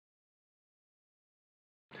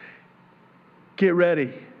Get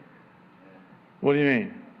ready. What do you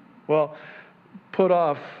mean? Well, put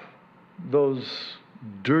off those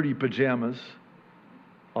dirty pajamas.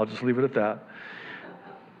 I'll just leave it at that.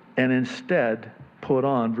 And instead, put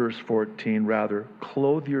on, verse 14, rather,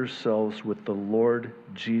 clothe yourselves with the Lord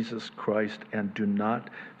Jesus Christ and do not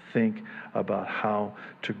think about how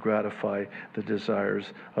to gratify the desires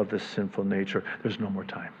of the sinful nature. There's no more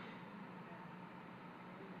time.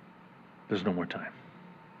 There's no more time.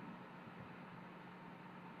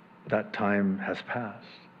 That time has passed.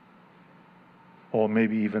 Or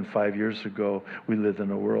maybe even 5 years ago, we lived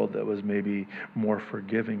in a world that was maybe more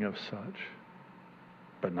forgiving of such.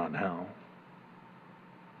 But not now.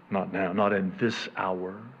 Not now. Not in this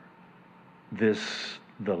hour. The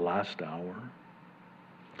last hour.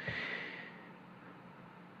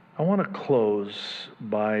 I want to close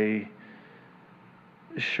by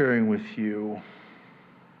sharing with you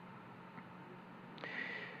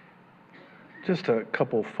just a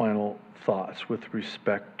couple final thoughts with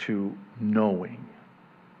respect to knowing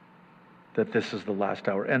that this is the last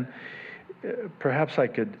hour. And perhaps I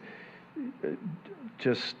could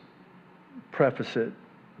just preface it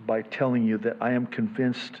by telling you that I am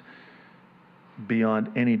convinced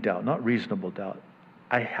beyond any doubt, not reasonable doubt,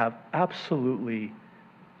 I have absolutely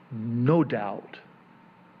no doubt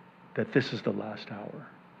that this is the last hour.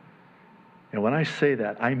 And when I say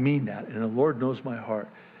that, I mean that, and the Lord knows my heart.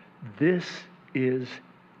 This is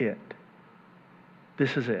it.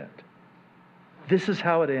 This is it. This is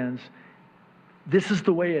how it ends. This is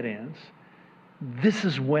the way it ends. This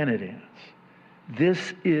is when it ends.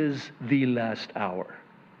 This is the last hour.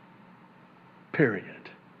 Period.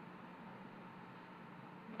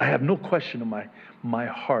 I have no question in my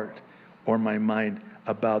heart or my mind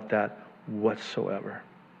about that whatsoever.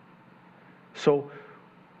 So,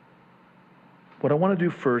 what I want to do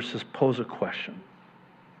first is pose a question.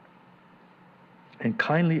 And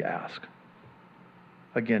kindly ask.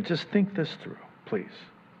 Again, just think this through, please.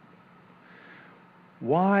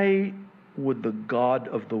 Why would the God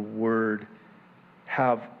of the Word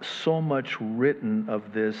have so much written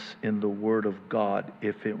of this in the Word of God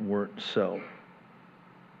if it weren't so?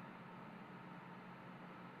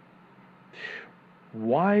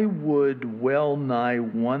 Why would well nigh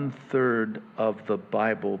 1/3 of the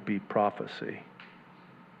Bible be prophecy,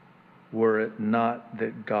 were it not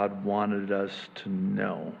that God wanted us to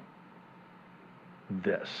know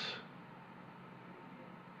this?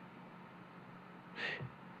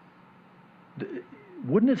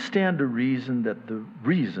 Wouldn't it stand to reason that the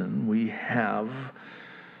reason we have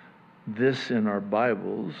this in our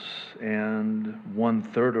Bibles and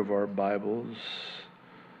 1/3 of our Bibles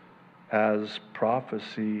as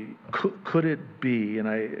prophecy, could it be, and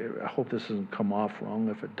I hope this doesn't come off wrong,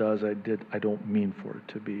 if it does, I don't mean for it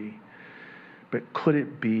to be, but could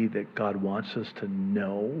it be that God wants us to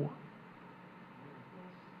know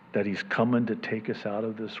that He's coming to take us out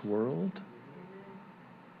of this world?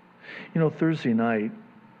 You know, Thursday night,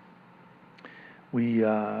 we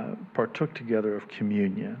partook together of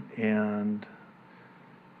communion, and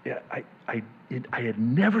I had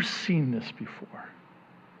never seen this before.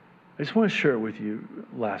 I just want to share it with you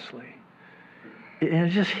lastly. And it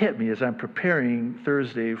just hit me as I'm preparing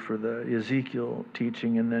Thursday for the Ezekiel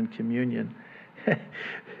teaching and then communion.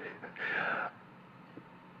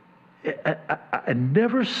 I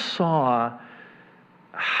never saw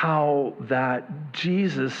how that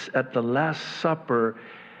Jesus at the Last Supper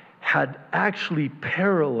had actually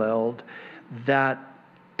paralleled that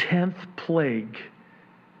 10th plague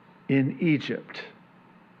in Egypt.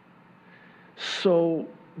 So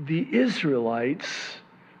the Israelites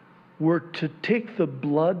were to take the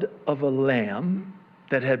blood of a lamb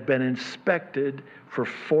that had been inspected for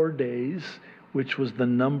 4 days, which was the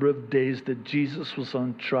number of days that Jesus was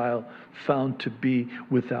on trial, found to be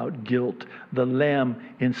without guilt. The lamb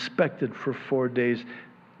inspected for 4 days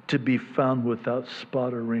to be found without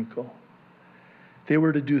spot or wrinkle. They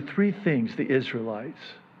were to do 3 things, the Israelites.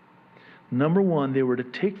 Number 1, they were to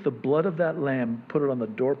take the blood of that lamb, put it on the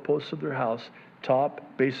doorposts of their house,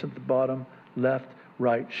 top, base at the bottom, left,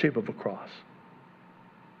 right, shape of a cross.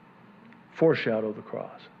 Foreshadow the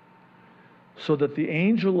cross. So that the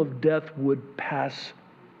angel of death would pass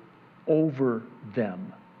over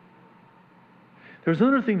them. There's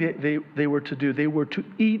another thing they were to do. They were to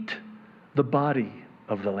eat the body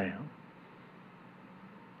of the lamb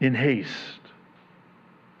in haste.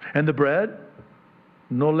 And the bread,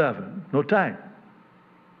 no leaven, no time.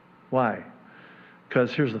 Why?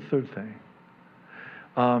 Because here's the third thing.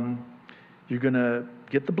 You're going to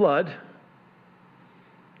get the blood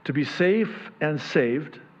to be safe and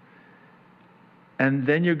saved, and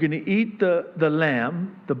then you're going to eat the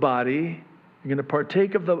lamb, the body, You're going to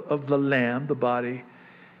partake of the lamb, the body,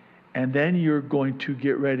 and then you're going to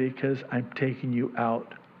get ready because I'm taking you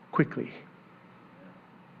out quickly.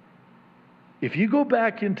 If you go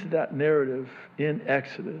back into that narrative in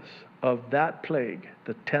Exodus of that plague,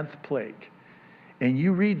 the 10th plague, and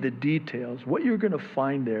you read the details, what you're going to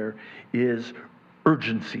find there is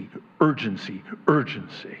urgency, urgency,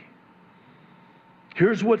 urgency.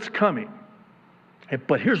 Here's what's coming.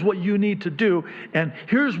 But here's what you need to do, and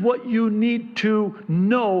here's what you need to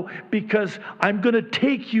know, because I'm going to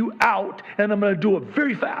take you out, and I'm going to do it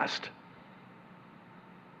very fast.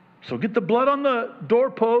 So get the blood on the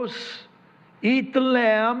doorposts, eat the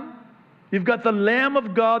lamb. You've got the Lamb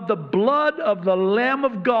of God, the blood of the Lamb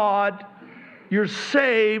of God. You're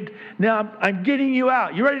saved. Now I'm getting you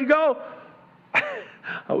out. You ready to go?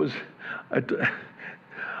 I was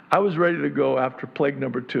ready to go after plague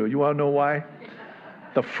number 2. You want to know why?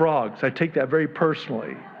 The frogs. I take that very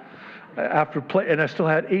personally. And I still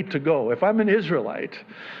had 8 to go. If I'm an Israelite,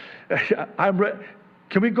 I'm ready.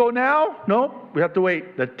 Can we go now? No, we have to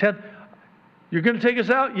wait. The 10th. You're going to take us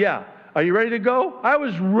out? Yeah. Are you ready to go? I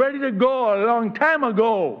was ready to go a long time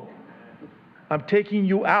ago. I'm taking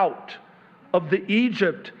you out of the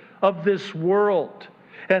Egypt of this world.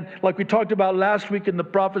 And like we talked about last week in the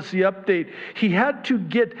prophecy update, he had to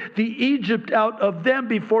get the Egypt out of them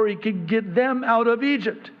before he could get them out of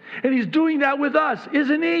Egypt. And he's doing that with us,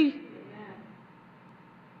 isn't he?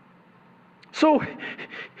 So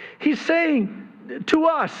he's saying to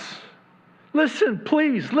us, listen,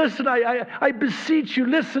 please, listen, I beseech you,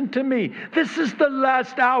 listen to me. This is the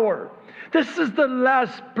last hour. This is the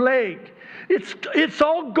last plague. It's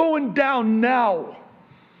all going down now.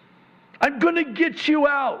 I'm going to get you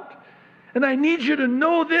out. And I need you to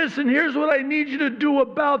know this, and here's what I need you to do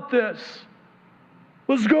about this.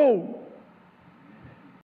 Let's go.